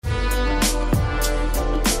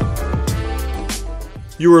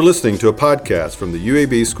You are listening to a podcast from the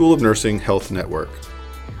UAB School of Nursing Health Network.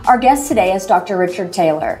 Our guest today is Dr. Richard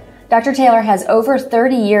Taylor. Dr. Taylor has over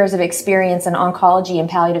 30 years of experience in oncology and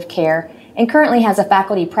palliative care and currently has a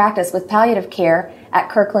faculty practice with palliative care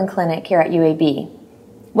at Kirkland Clinic here at UAB.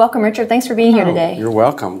 Welcome, Richard. Thanks for being here today. You're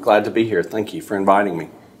welcome. Glad to be here. Thank you for inviting me.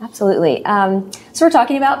 Absolutely. So we're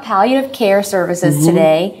talking about palliative care services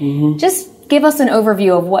today. Just give us an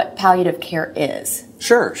overview of what palliative care is.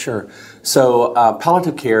 Sure. So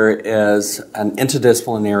palliative care is an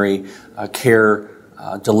interdisciplinary care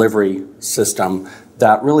delivery system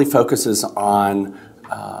that really focuses on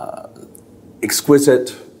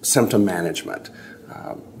exquisite symptom management,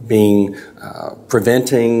 being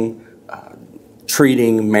preventing,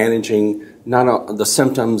 treating, managing the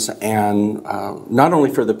symptoms, and not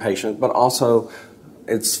only for the patient, but also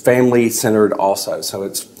it's family-centered also. So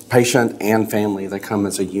it's patient and family. They come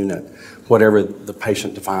as a unit, whatever the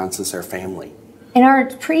patient defines as their family. In our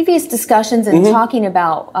previous discussions and talking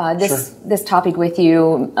about this topic with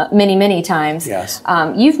you many times, yes.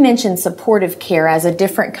 You've mentioned supportive care as a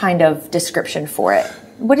different kind of description for it.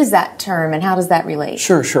 What is that term and how does that relate?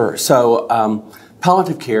 Sure. So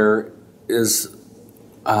palliative care is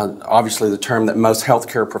obviously the term that most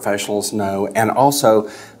healthcare professionals know, and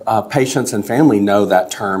also patients and family know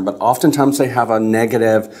that term, but oftentimes they have a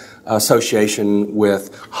negative association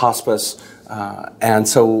with hospice. And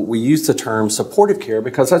so we use the term supportive care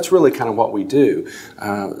because that's really kind of what we do.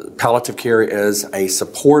 Palliative care is a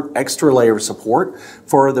extra layer of support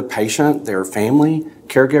for the patient, their family,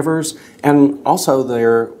 caregivers, and also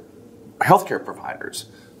their healthcare providers.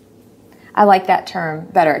 I like that term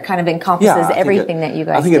better. It kind of encompasses everything that you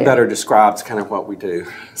guys do. I think it better describes kind of what we do.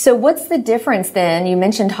 So what's the difference then? You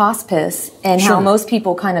mentioned hospice and how most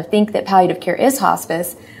people kind of think that palliative care is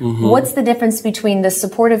hospice. What's the difference between the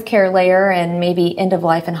supportive care layer and maybe end of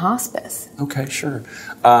life and hospice? Okay, sure.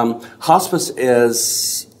 Hospice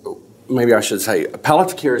is, maybe I should say,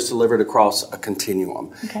 palliative care is delivered across a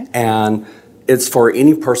continuum. Okay. And it's for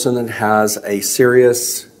any person that has a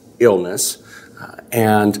serious illness.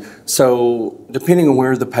 And so depending on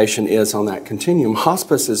where the patient is on that continuum,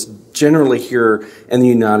 hospice is generally here in the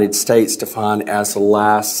United States defined as the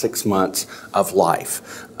last 6 months of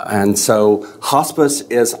life. And so hospice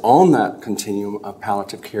is on that continuum of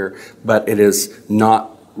palliative care, but it is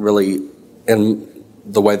not really in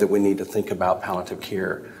the way that we need to think about palliative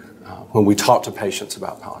care when we talk to patients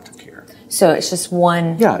about palliative care. So it's just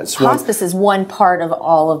one, hospice is one part of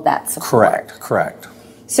all of that support. Correct.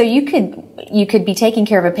 So you could be taking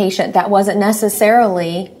care of a patient that wasn't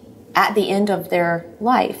necessarily at the end of their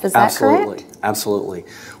life. Is that correct? Absolutely.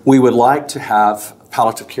 We would like to have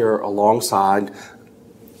palliative care alongside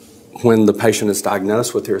when the patient is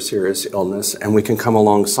diagnosed with their serious illness, and we can come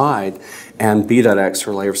alongside and be that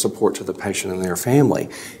extra layer of support to the patient and their family.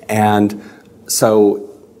 And so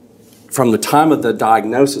from the time of the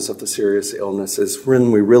diagnosis of the serious illness is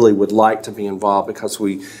when we really would like to be involved because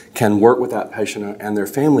we can work with that patient and their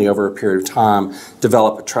family over a period of time,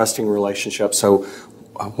 develop a trusting relationship. So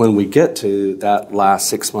when we get to that last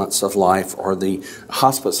 6 months of life or the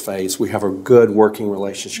hospice phase, we have a good working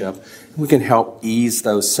relationship. We can help ease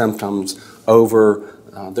those symptoms over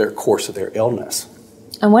the course of their illness.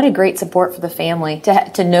 And what a great support for the family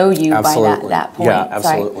to know you by that point. Yeah,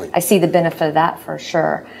 absolutely. So I see the benefit of that for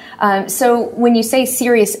sure. So when you say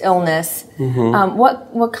serious illness,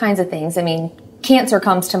 what kinds of things? I mean, cancer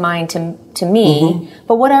comes to mind to me,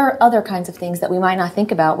 but what are other kinds of things that we might not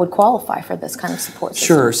think about would qualify for this kind of support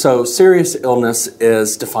system? Sure. So serious illness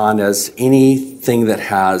is defined as anything that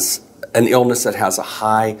has an illness that has a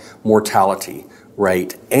high mortality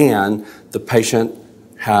rate and the patient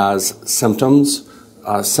has symptoms,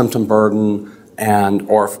 symptom burden,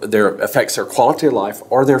 or affects their quality of life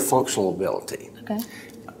or their functional ability. Okay.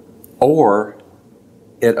 Or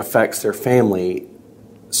it affects their family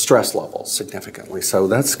stress levels significantly. So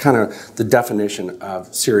that's kind of the definition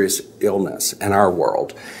of serious illness in our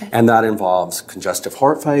world. Okay. And that involves congestive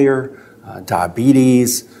heart failure,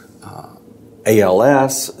 diabetes,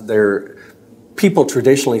 ALS. People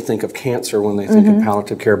traditionally think of cancer when they think of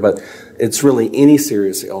palliative care, but it's really any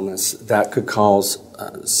serious illness that could cause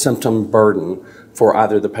symptom burden for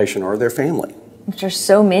either the patient or their family. There's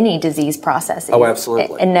so many disease processes. Oh,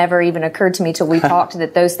 absolutely. It never even occurred to me till we talked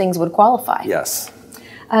that those things would qualify. Yes.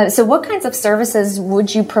 So what kinds of services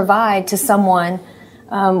would you provide to someone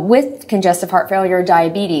with congestive heart failure or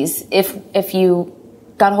diabetes if you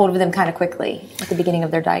got a hold of them kind of quickly at the beginning of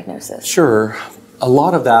their diagnosis? Sure. A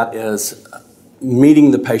lot of that is meeting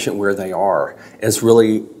the patient where they are is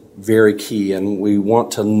really very key, and we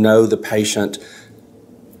want to know the patient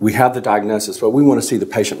we have the diagnosis, but we want to see the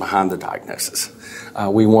patient behind the diagnosis.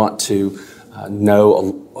 We want to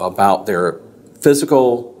know about their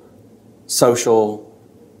physical, social,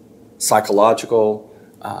 psychological,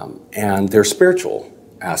 and their spiritual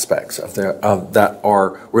aspects of that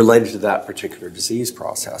are related to that particular disease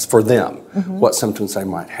process for them, what symptoms they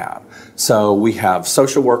might have. So we have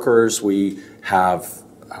social workers, we have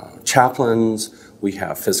chaplains, we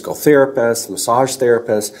have physical therapists, massage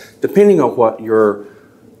therapists, depending on what your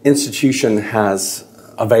institution has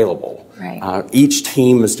available. Right. Each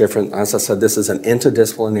team is different. As I said, this is an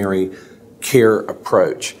interdisciplinary care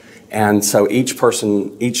approach. And so each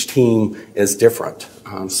team is different.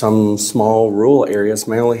 Some small rural areas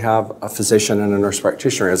may only have a physician and a nurse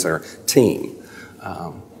practitioner as their team,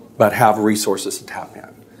 but have resources to tap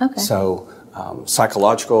in. Okay. So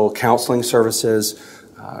psychological counseling services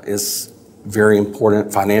is very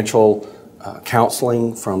important. Financial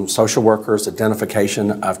counseling from social workers,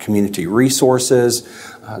 identification of community resources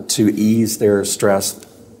to ease their stress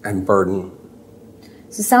and burden.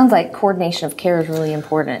 So it sounds like coordination of care is really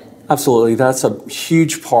important. Absolutely. That's a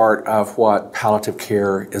huge part of what palliative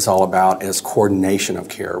care is all about, is coordination of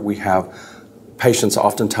care. We have patients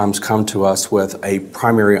oftentimes come to us with a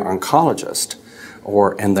primary oncologist,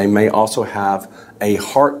 and they may also have a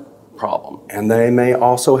heart problem, and they may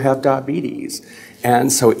also have diabetes.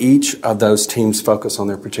 And so each of those teams focus on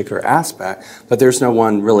their particular aspect, but there's no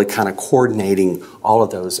one really kind of coordinating all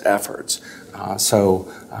of those efforts. So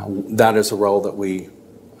that is a role that we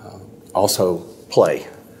also play.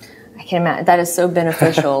 I can imagine that is so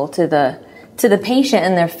beneficial to the patient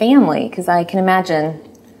and their family, because I can imagine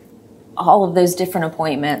all of those different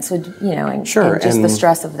appointments would, and just the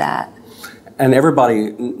stress of that. And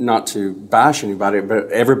everybody, not to bash anybody,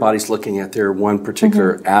 but everybody's looking at their one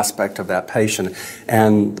particular aspect of that patient.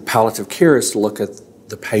 And the palliative care is to look at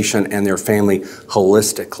the patient and their family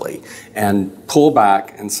holistically and pull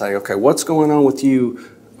back and say, okay, what's going on with you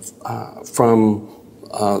from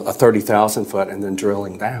a 30,000 foot and then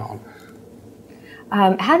drilling down.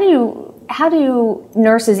 How do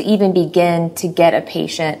nurses even begin to get a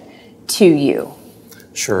patient to you?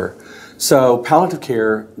 Sure. So palliative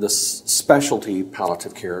care, the specialty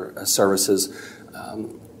palliative care services,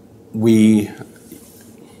 you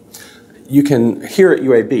can, here at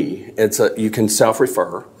UAB, you can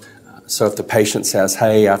self-refer. So if the patient says,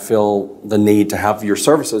 hey, I feel the need to have your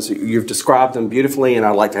services, you've described them beautifully and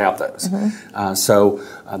I'd like to have those. So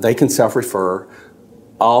they can self-refer.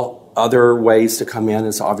 All other ways to come in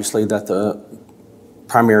is obviously that the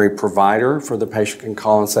primary provider for the patient can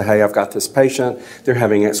call and say, hey, I've got this patient, they're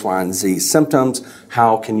having X, Y, and Z symptoms.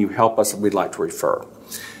 How can you help us? We'd like to refer.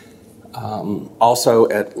 Also,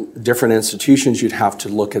 at different institutions, you'd have to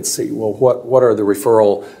look and see, well, what are the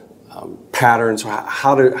referral patterns?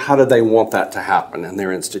 How do they want that to happen in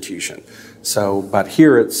their institution? So, but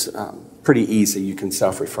here it's pretty easy. You can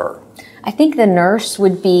self-refer. I think the nurse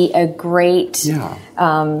would be a great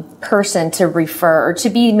person to refer, or to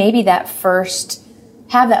be maybe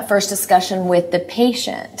have that first discussion with the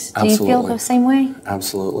patient. Do you feel the same way?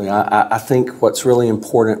 Absolutely. I think what's really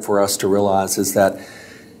important for us to realize is that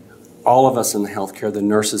all of us in the healthcare, the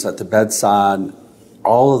nurses at the bedside,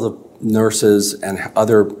 all of the nurses and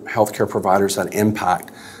other healthcare providers that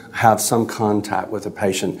impact have some contact with the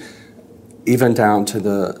patient, even down to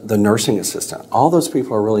the nursing assistant. All those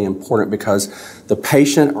people are really important because the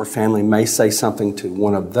patient or family may say something to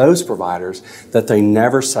one of those providers that they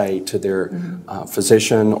never say to their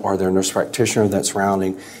physician or their nurse practitioner that's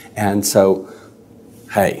surrounding. And so,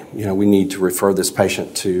 hey, we need to refer this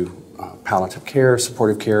patient to palliative care,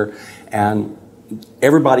 supportive care, and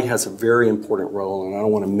everybody has a very important role, and I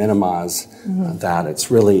don't want to minimize that. It's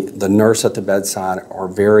really the nurse at the bedside are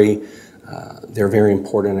they're very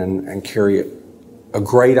important and carry a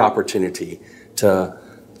great opportunity to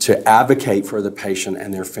advocate for the patient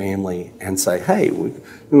and their family and say, hey,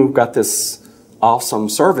 we've got this awesome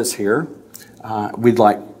service here.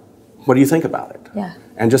 What do you think about it? Yeah.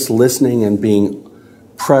 And just listening and being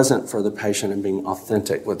present for the patient and being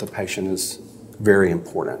authentic with the patient is very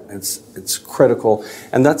important. It's critical,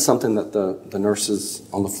 and that's something that the nurses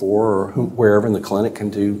on the floor or wherever in the clinic can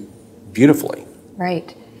do beautifully.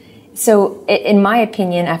 Right. So, in my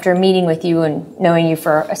opinion, after meeting with you and knowing you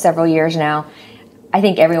for several years now, I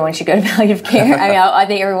think everyone should go to palliative care. I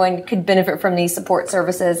think everyone could benefit from these support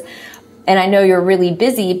services. And I know you're really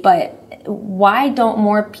busy, but why don't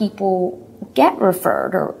more people get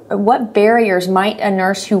referred? Or what barriers might a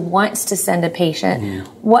nurse who wants to send a patient,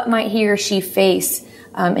 what might he or she face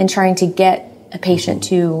in trying to get a patient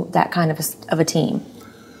to that kind of a team?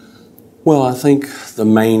 Well, I think the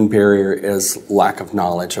main barrier is lack of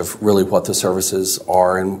knowledge of really what the services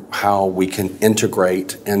are and how we can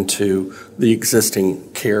integrate into the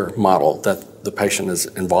existing care model that the patient is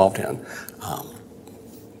involved in.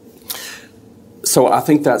 So I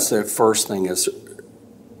think that's the first thing is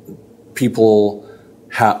people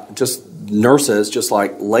have, just nurses, just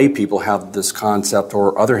like lay people have this concept,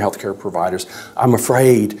 or other healthcare providers, I'm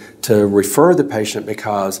afraid to refer the patient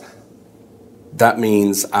because that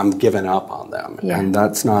means I'm giving up on them. Yeah. And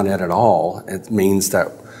that's not it at all. It means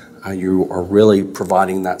that you are really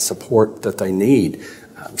providing that support that they need.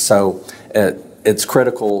 So it's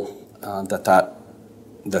critical that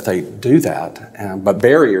they do that. But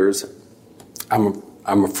barriers, I'm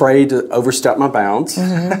afraid to overstep my bounds.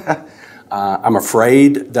 Mm-hmm. I'm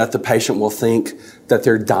afraid that the patient will think that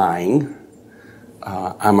they're dying.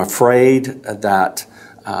 I'm afraid that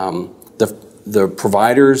the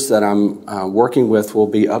providers that I'm working with will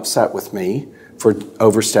be upset with me for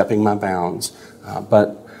overstepping my bounds.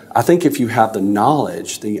 But I think if you have the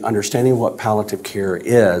knowledge, the understanding of what palliative care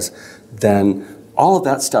is, then all of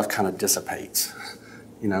that stuff kind of dissipates,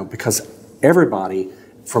 because everybody,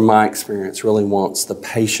 from my experience, really wants the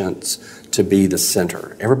patients to be the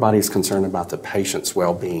center. Everybody's concerned about the patient's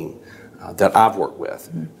well-being that I've worked with.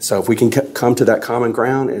 Mm-hmm. So if we can come to that common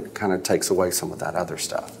ground, it kind of takes away some of that other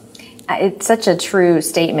stuff. It's such a true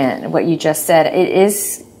statement, what you just said. It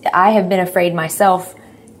is. I have been afraid myself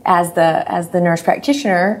as the nurse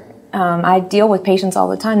practitioner. I deal with patients all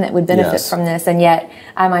the time that would benefit from this, and yet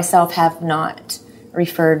I myself have not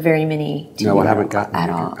referred very many to I haven't gotten at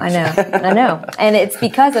all. I know. And it's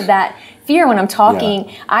because of that fear when I'm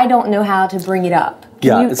talking, I don't know how to bring it up.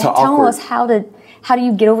 Can you tell us how do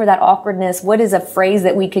you get over that awkwardness? What is a phrase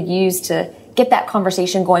that we could use to get that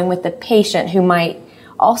conversation going with the patient who might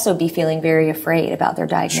also be feeling very afraid about their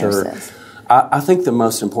diagnosis? Sure. I think the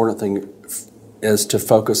most important thing is to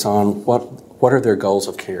focus on what are their goals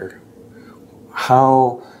of care?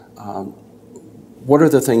 What are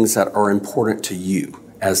the things that are important to you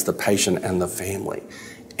as the patient and the family?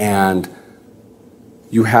 And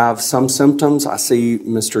you have some symptoms. I see,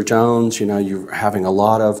 Mr. Jones, you're having a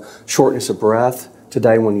lot of shortness of breath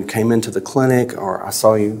today when you came into the clinic, or I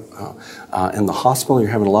saw you in the hospital,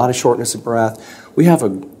 you're having a lot of shortness of breath. We have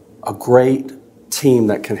a great team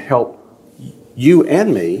that can help you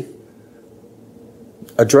and me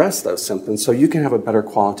address those symptoms so you can have a better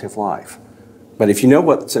quality of life. But if you know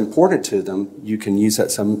what's important to them, you can use that.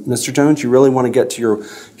 So, Mr. Jones, you really want to get to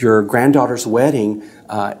your granddaughter's wedding.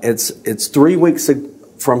 It's 3 weeks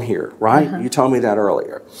from here, right? Uh-huh. You told me that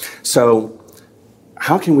earlier. So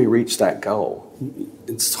how can we reach that goal?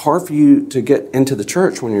 It's hard for you to get into the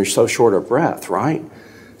church when you're so short of breath, right?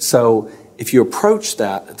 So if you approach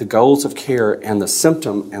that, the goals of care and the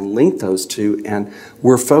symptom, and link those two, and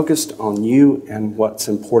we're focused on you and what's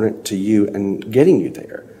important to you and getting you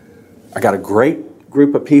there. I got a great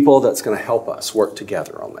group of people that's going to help us work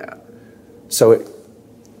together on that. So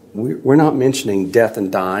we're not mentioning death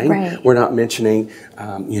and dying. Right. We're not mentioning,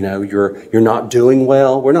 you're not doing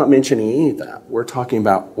well. We're not mentioning any of that. We're talking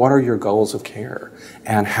about what are your goals of care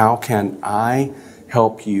and how can I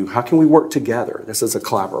help you? How can we work together? This is a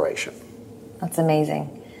collaboration. That's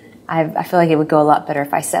amazing. I feel like it would go a lot better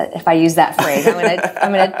if I use that phrase. I'm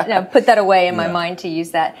gonna put that away in my mind to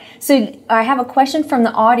use that. So I have a question from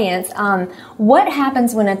the audience. What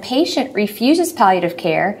happens when a patient refuses palliative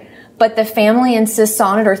care, but the family insists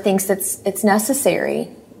on it or thinks it's necessary?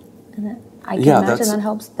 I can imagine that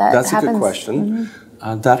helps. That's happens. A good question.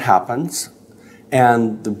 Mm-hmm. That happens,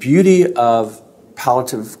 and the beauty of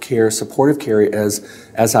palliative care, supportive care, is,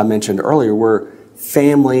 as I mentioned earlier, we're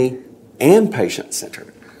family and patient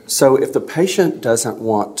centered. So if the patient doesn't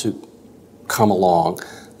want to come along,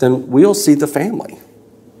 then we'll see the family.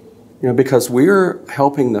 Because we're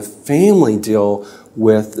helping the family deal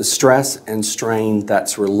with the stress and strain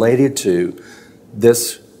that's related to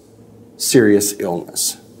this serious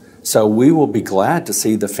illness. So we will be glad to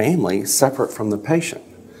see the family separate from the patient.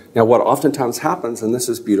 Now, what oftentimes happens, and this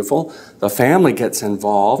is beautiful, the family gets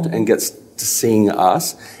involved and gets to seeing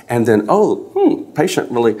us, and then,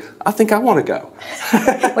 patient really, I think I want to go.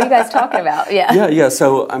 What are you guys talking about? Yeah.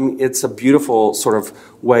 So, it's a beautiful sort of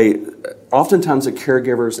way. Oftentimes, the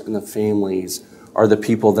caregivers and the families are the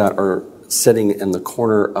people that are sitting in the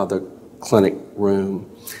corner of the clinic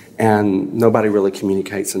room, and nobody really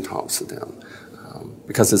communicates and talks to them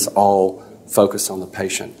because it's all focused on the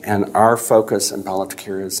patient. And our focus in palliative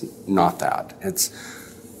care is not that. It's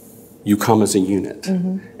you come as a unit.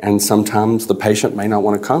 Mm-hmm. And sometimes the patient may not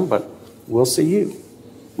want to come, but we'll see you.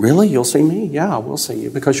 Really? You'll see me? Yeah, we'll see you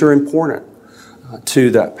because you're important to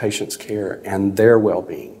that patient's care and their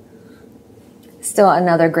well-being. Still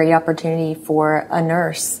another great opportunity for a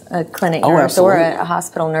nurse, a clinic Oh, nurse, or absolutely. a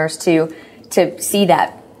hospital nurse to see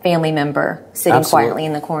that family member sitting Absolutely. quietly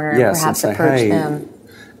in the corner Yes, and perhaps and say, approach hey, them.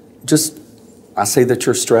 Just, I see that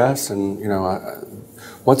you're stressed, and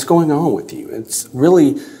what's going on with you? It's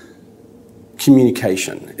really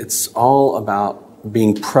communication. It's all about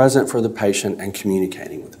being present for the patient and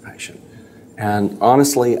communicating with the patient. And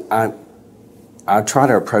honestly, I try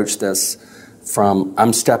to approach this from,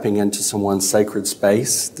 I'm stepping into someone's sacred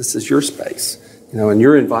space. This is your space, and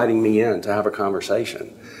you're inviting me in to have a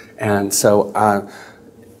conversation. And so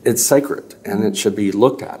it's sacred, and it should be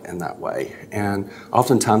looked at in that way. And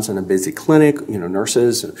oftentimes in a busy clinic,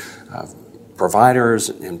 nurses,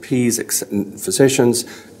 providers, NPs, and physicians,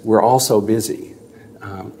 we're all so busy.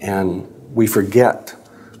 And we forget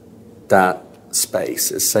that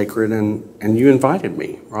space is sacred, and you invited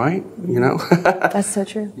me, right? That's so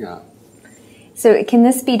true. Yeah. So can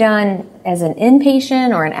this be done as an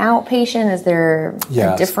inpatient or an outpatient? Is there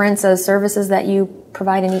Yes. a difference of services that you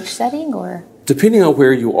provide in each setting, or? Depending on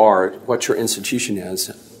where you are, what your institution is,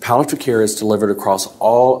 palliative care is delivered across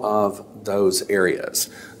all of those areas.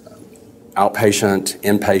 Outpatient,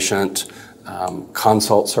 inpatient,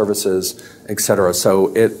 consult services, etc.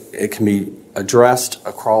 So it can be addressed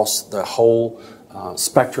across the whole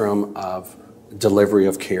spectrum of delivery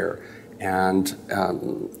of care. And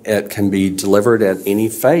it can be delivered at any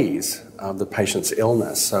phase of the patient's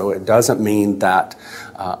illness. So it doesn't mean that,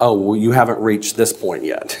 you haven't reached this point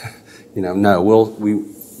yet. No, we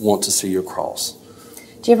want to see you across.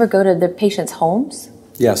 Do you ever go to the patient's homes?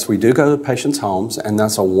 Yes, we do go to patients' homes, and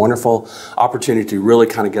that's a wonderful opportunity to really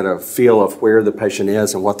kind of get a feel of where the patient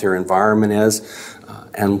is and what their environment is,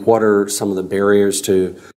 and what are some of the barriers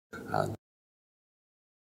to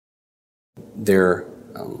their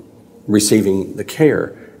receiving the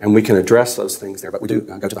care. And we can address those things there. But we do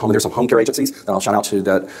go to the home. There's some home care agencies that I'll shout out to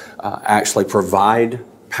that actually provide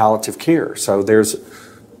palliative care. So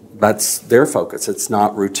that's their focus. It's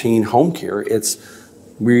not routine home care.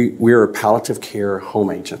 We're a palliative care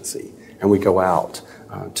home agency, and we go out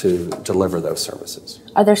to deliver those services.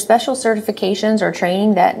 Are there special certifications or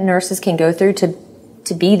training that nurses can go through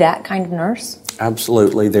to be that kind of nurse?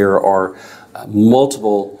 Absolutely. There are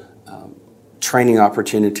multiple training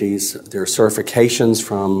opportunities. There are certifications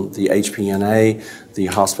from the HPNA, the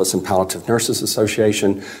Hospice and Palliative Nurses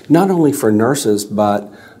Association, not only for nurses, but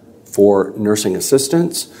for nursing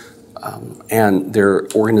assistants. And there are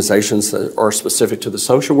organizations that are specific to the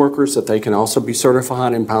social workers that they can also be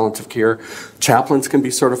certified in palliative care. Chaplains can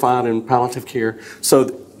be certified in palliative care.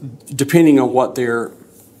 So depending on what their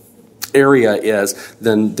area is,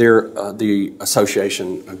 then the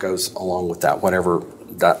association goes along with that, whatever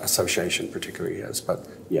that association particularly is. But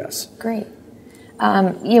yes. Great.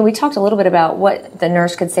 We talked a little bit about what the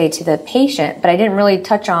nurse could say to the patient, but I didn't really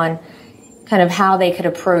touch on kind of how they could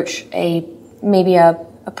approach maybe a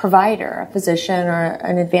provider, a physician or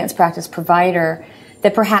an advanced practice provider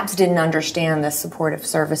that perhaps didn't understand the supportive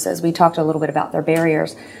services. We talked a little bit about their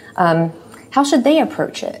barriers. How should they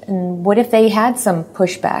approach it? And what if they had some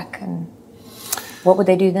pushback? And what would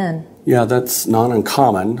they do then? Yeah, that's not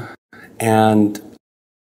uncommon. And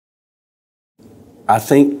I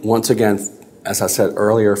think, once again, as I said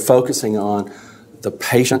earlier, focusing on the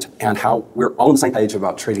patient and how we're all on the same page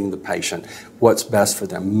about treating the patient, what's best for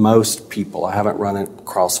them. Most people, I haven't run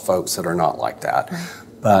across folks that are not like that,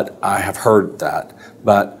 but I have heard that.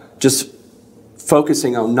 But just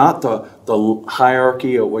focusing on not the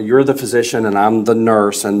hierarchy of, well, you're the physician and I'm the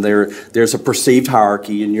nurse, and there's a perceived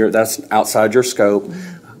hierarchy and that's outside your scope.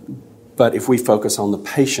 But if we focus on the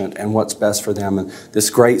patient and what's best for them, and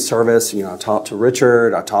this great service, I talked to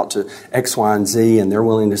Richard, I talked to X, Y, and Z, and they're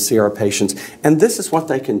willing to see our patients, and this is what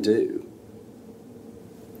they can do.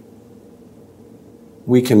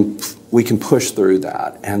 We can push through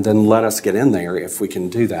that, and then let us get in there if we can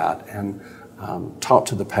do that, and talk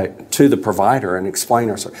to the provider and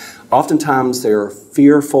explain our service. Oftentimes, they're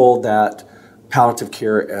fearful that palliative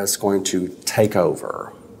care is going to take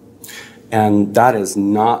over. And that is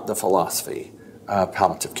not the philosophy of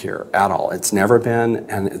palliative care at all. It's never been,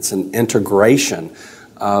 and it's an integration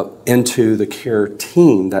into the care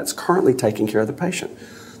team that's currently taking care of the patient.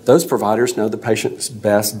 Those providers know the patient's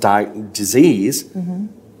best disease. Mm-hmm.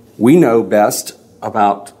 We know best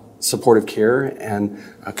about supportive care and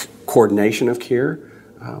coordination of care,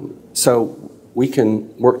 so we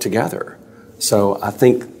can work together. So I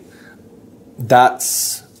think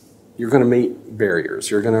you're going to meet barriers,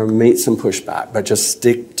 you're going to meet some pushback, but just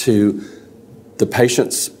stick to the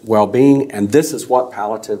patient's well-being, and this is what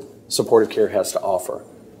palliative supportive care has to offer.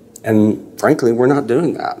 And frankly, we're not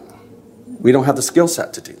doing that. We don't have the skill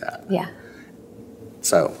set to do that. Yeah.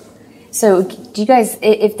 So do you guys,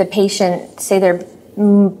 if the patient, say their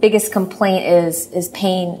biggest complaint is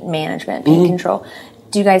pain management, pain control,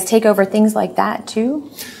 do you guys take over things like that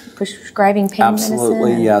too? Prescribing pain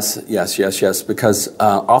absolutely, medicine? yes. Because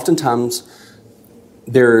oftentimes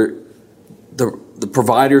the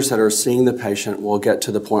providers that are seeing the patient will get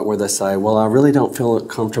to the point where they say, well, I really don't feel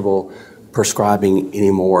comfortable prescribing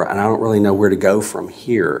anymore, and I don't really know where to go from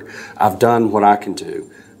here. I've done what I can do.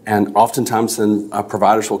 And oftentimes then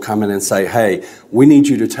providers will come in and say, hey, we need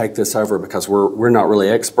you to take this over because we're not really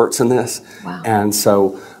experts in this. Wow. And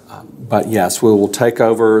so, but yes, we will take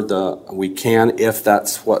over we can, if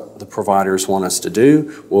that's what the providers want us to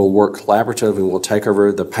do. We'll work collaboratively and we'll take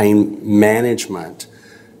over the pain management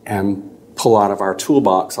and pull out of our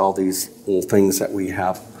toolbox all these little things that we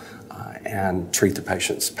have and treat the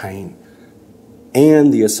patient's pain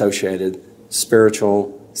and the associated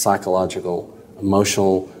spiritual, psychological,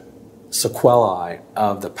 emotional sequelae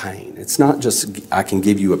of the pain. It's not just I can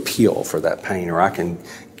give you a pill for that pain, or I can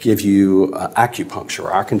give you acupuncture,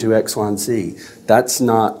 or I can do X, Y, and Z. That's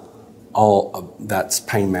not all that's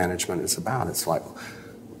pain management is about. It's like,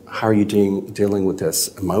 how are you dealing with this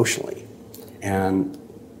emotionally? And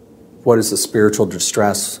what is the spiritual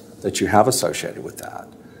distress that you have associated with that?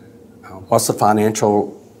 What's the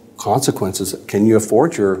financial consequences? Can you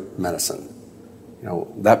afford your medicine?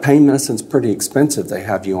 That pain medicine's pretty expensive they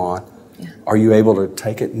have you on. Yeah. Are you able to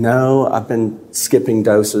take it? No, I've been skipping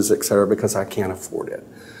doses, et cetera, because I can't afford it.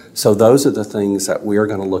 So those are the things that we are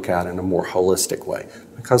going to look at in a more holistic way.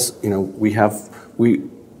 Because,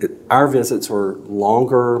 our visits are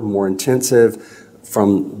longer, more intensive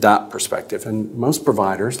from that perspective. And most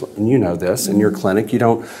providers, and you know this, in your clinic, you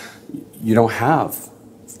don't have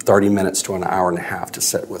 30 minutes to an hour and a half to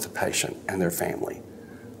sit with a patient and their family.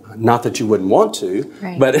 Not that you wouldn't want to,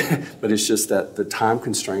 right. but it's just that the time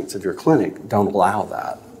constraints of your clinic don't allow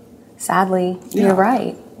that. Sadly, You're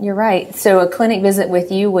right. So a clinic visit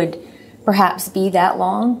with you would perhaps be that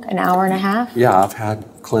long, an hour and a half? Yeah, I've had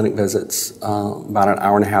clinic visits about an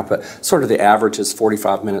hour and a half, but sort of the average is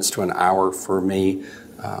 45 minutes to an hour for me.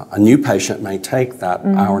 A new patient may take that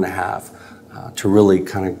hour and a half to really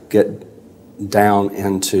kind of get down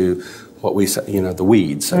into what we say, the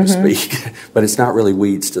weeds, so to speak. But it's not really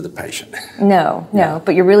weeds to the patient. No.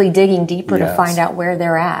 But you're really digging deeper to find out where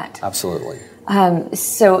they're at. Absolutely.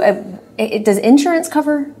 Does insurance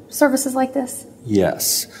cover services like this?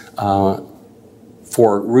 Yes.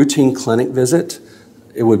 For a routine clinic visit,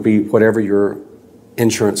 it would be whatever your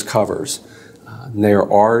insurance covers. There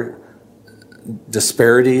are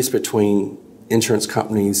disparities between insurance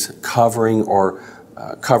companies covering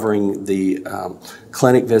the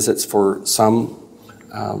clinic visits for some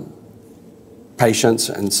patients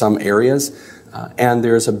in some areas, and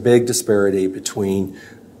there's a big disparity between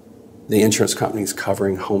the insurance companies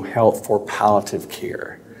covering home health for palliative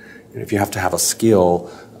care. And if you have to have a skill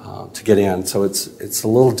to get in, so it's a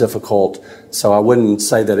little difficult. So I wouldn't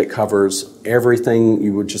say that it covers everything.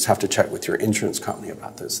 You would just have to check with your insurance company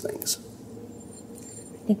about those things.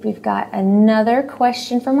 I think we've got another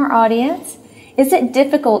question from our audience. Is it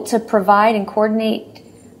difficult to provide and coordinate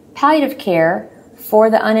palliative care for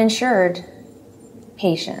the uninsured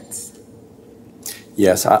patients?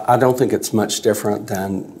 Yes, I don't think it's much different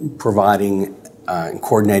than providing and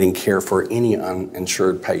coordinating care for any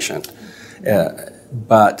uninsured patient.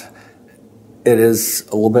 But it is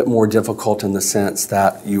a little bit more difficult in the sense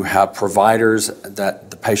that you have providers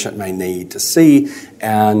that the patient may need to see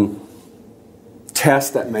and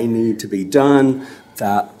tests that may need to be done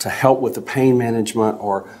that to help with the pain management,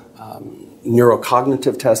 or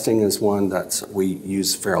neurocognitive testing is one that we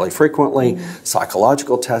use fairly frequently,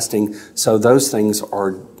 psychological testing. So those things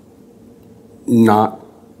are not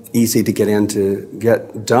easy to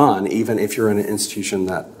get done, even if you're in an institution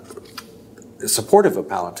that is supportive of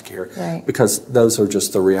palliative care, right, because those are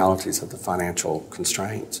just the realities of the financial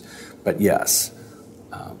constraints. But yes,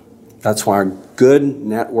 that's why good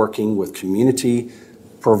networking with community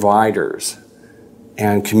providers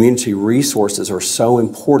and community resources are so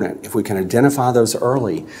important. If we can identify those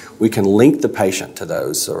early, we can link the patient to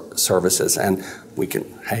those services, and we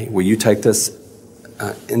can, hey, will you take this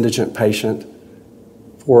indigent patient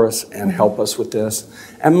for us and help us with this?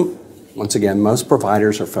 And once again, most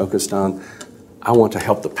providers are focused on, I want to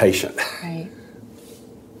help the patient. Right.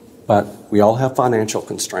 But we all have financial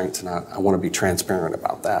constraints, and I want to be transparent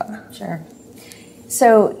about that. Sure.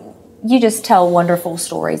 So you just tell wonderful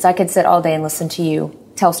stories. I could sit all day and listen to you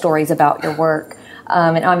tell stories about your work,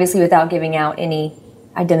 and obviously without giving out any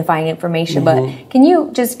identifying information. But can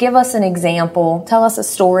you just give us an example, tell us a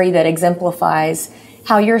story that exemplifies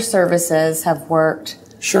how your services have worked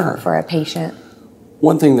Sure. for a patient?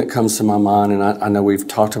 One thing that comes to my mind, and I know we've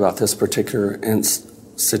talked about this particular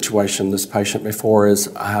situation, this patient before, is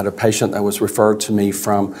I had a patient that was referred to me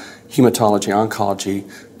from hematology oncology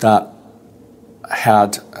that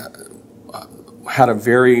had a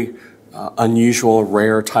very unusual,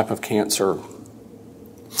 rare type of cancer,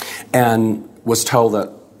 and was told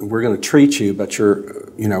that we're going to treat you, but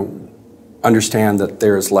understand that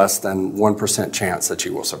there is less than 1% chance that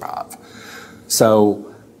you will survive. So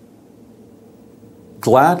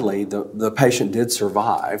gladly, the patient did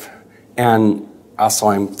survive, and I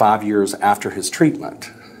saw him 5 years after his treatment.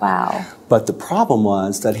 Wow. But the problem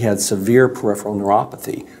was that he had severe peripheral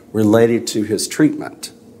neuropathy related to his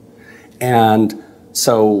treatment. And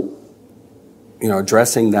so,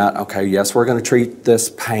 addressing that, okay, yes, we're going to treat this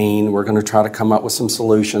pain, we're going to try to come up with some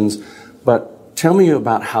solutions, but tell me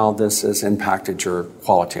about how this has impacted your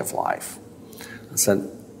quality of life. I said,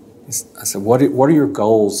 what are your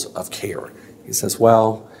goals of care? He says,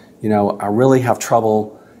 well, I really have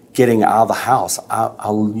trouble getting out of the house.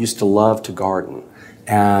 I used to love to garden,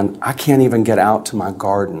 and I can't even get out to my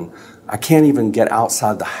garden. I can't even get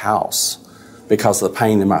outside the house because the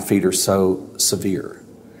pain in my feet are so severe.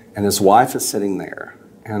 And his wife is sitting there,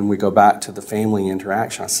 and we go back to the family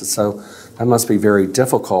interaction. I said, so that must be very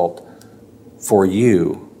difficult for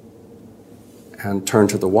you. And turned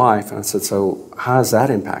to the wife, and I said, so how has that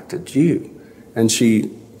impacted you? And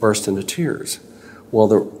she burst into tears. Well,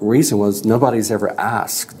 the reason was nobody's ever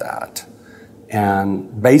asked that.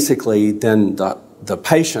 And basically then the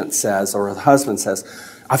patient says, or the husband says,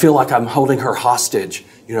 I feel like I'm holding her hostage,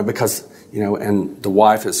 because, and the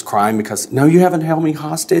wife is crying because, no, you haven't held me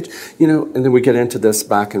hostage, and then we get into this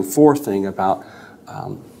back and forth thing about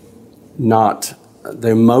not the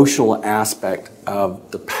emotional aspect of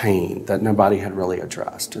the pain that nobody had really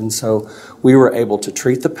addressed. And so we were able to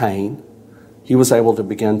treat the pain. He was able to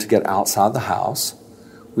begin to get outside the house.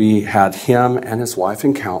 We had him and his wife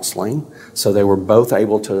in counseling, so they were both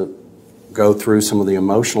able to go through some of the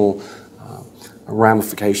emotional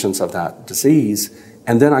ramifications of that disease.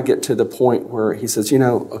 And then I get to the point where he says,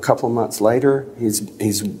 a couple of months later, he's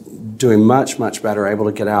doing much, much better, able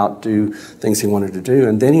to get out, do things he wanted to do.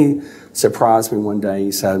 And then he surprised me one day.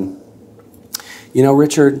 He said,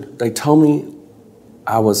 Richard, they told me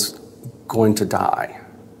I was going to die,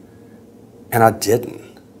 and I didn't.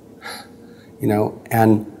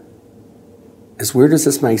 And as weird as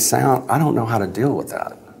this may sound, I don't know how to deal with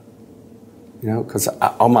that. Because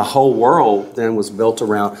my whole world then was built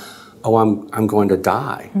around, I'm going to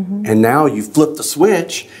die. Mm-hmm. And now you flip the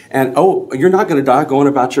switch and, you're not going to die, going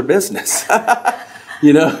about your business.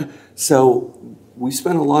 So we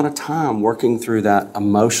spent a lot of time working through that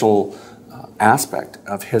emotional aspect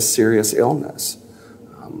of his serious illness.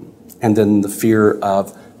 And then the fear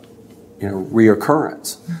of,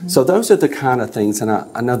 reoccurrence. Mm-hmm. So those are the kind of things, and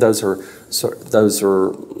I know those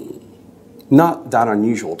are not that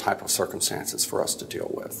unusual type of circumstances for us to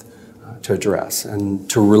deal with, to address, and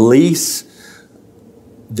to release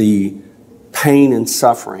the pain and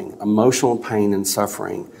suffering, emotional pain and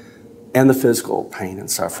suffering, and the physical pain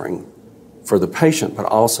and suffering for the patient, but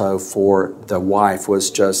also for the wife,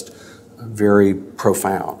 was just very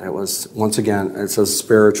profound. It was, once again, it's a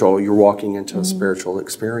spiritual, you're walking into a spiritual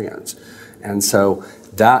experience. And so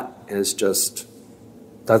that's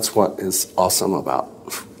what is awesome about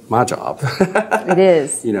my job. It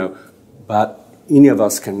is. But any of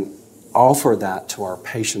us can offer that to our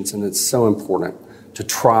patients, and it's so important to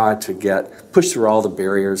try to push through all the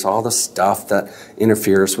barriers, all the stuff that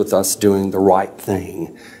interferes with us doing the right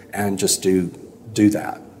thing, and just do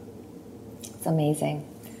that. It's amazing.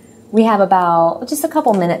 We have about just a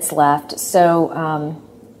couple minutes left. So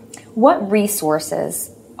what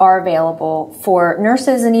resources are available for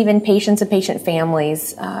nurses and even patients and patient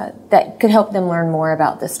families that could help them learn more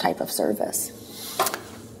about this type of service?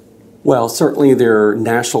 Well, certainly there are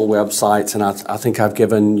national websites, and I think I've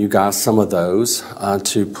given you guys some of those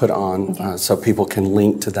to put on so people can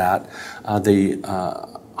link to that. The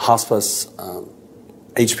hospice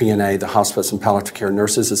HPNA, the Hospice and Palliative Care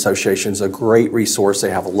Nurses Association, is a great resource. They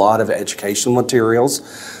have a lot of educational materials.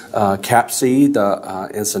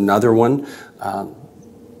 CAPC is another one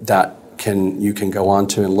that you can go on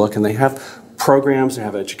to and look. And they have programs, they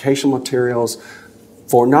have educational materials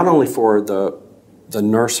for not only for the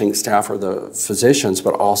nursing staff or the physicians,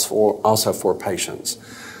 but also for patients.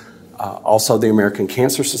 Also, the American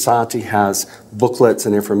Cancer Society has booklets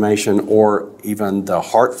and information, or even the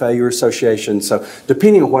Heart Failure Association. So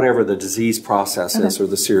depending on whatever the disease process is or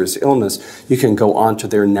the serious illness, you can go onto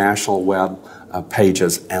their national web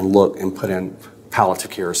pages and look and put in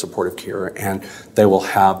palliative care or supportive care, and they will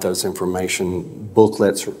have those information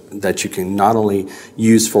booklets that you can not only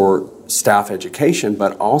use for staff education,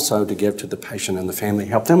 but also to give to the patient and the family,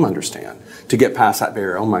 help them understand, to get past that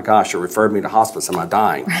barrier. Oh my gosh, you referred me to hospice, am I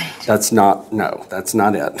dying? Right. That's not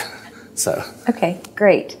it. So. Okay,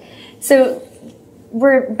 great. So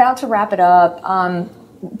we're about to wrap it up.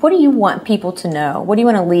 What do you want people to know? What do you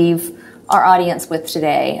want to leave our audience with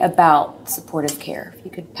today about supportive care? If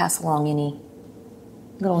you could pass along any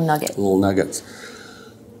little nuggets.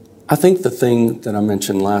 I think the thing that I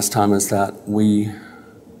mentioned last time is that we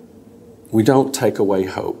don't take away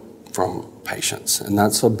hope from patients, and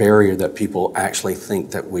that's a barrier that people actually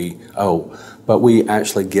think that but we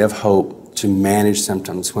actually give hope to manage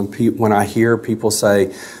symptoms. When I hear people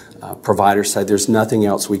say, providers say, there's nothing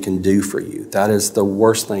else we can do for you, that is the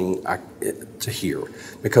worst thing to hear,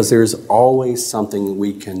 because there's always something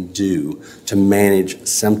we can do to manage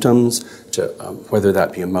symptoms, to whether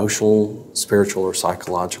that be emotional, spiritual, or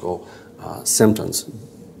psychological symptoms.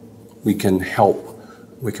 We can help.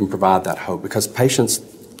 We can provide that hope, because patients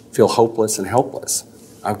feel hopeless and helpless.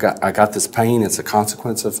 I got this pain. It's a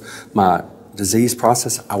consequence of my disease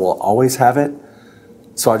process. I will always have it,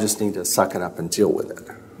 so I just need to suck it up and deal with it.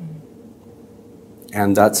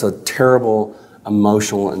 And that's a terrible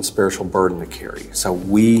emotional and spiritual burden to carry. So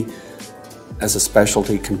we, as a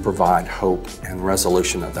specialty, can provide hope and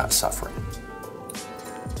resolution of that suffering.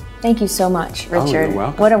 Thank you so much, Richard. Oh, you're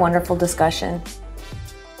welcome. What a wonderful discussion.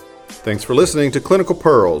 Thanks for listening to Clinical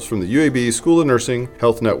Pearls from the UAB School of Nursing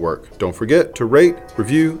Health Network. Don't forget to rate,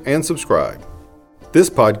 review, and subscribe. This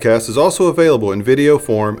podcast is also available in video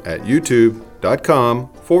form at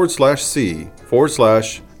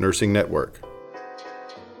youtube.com/C/Nursing Network.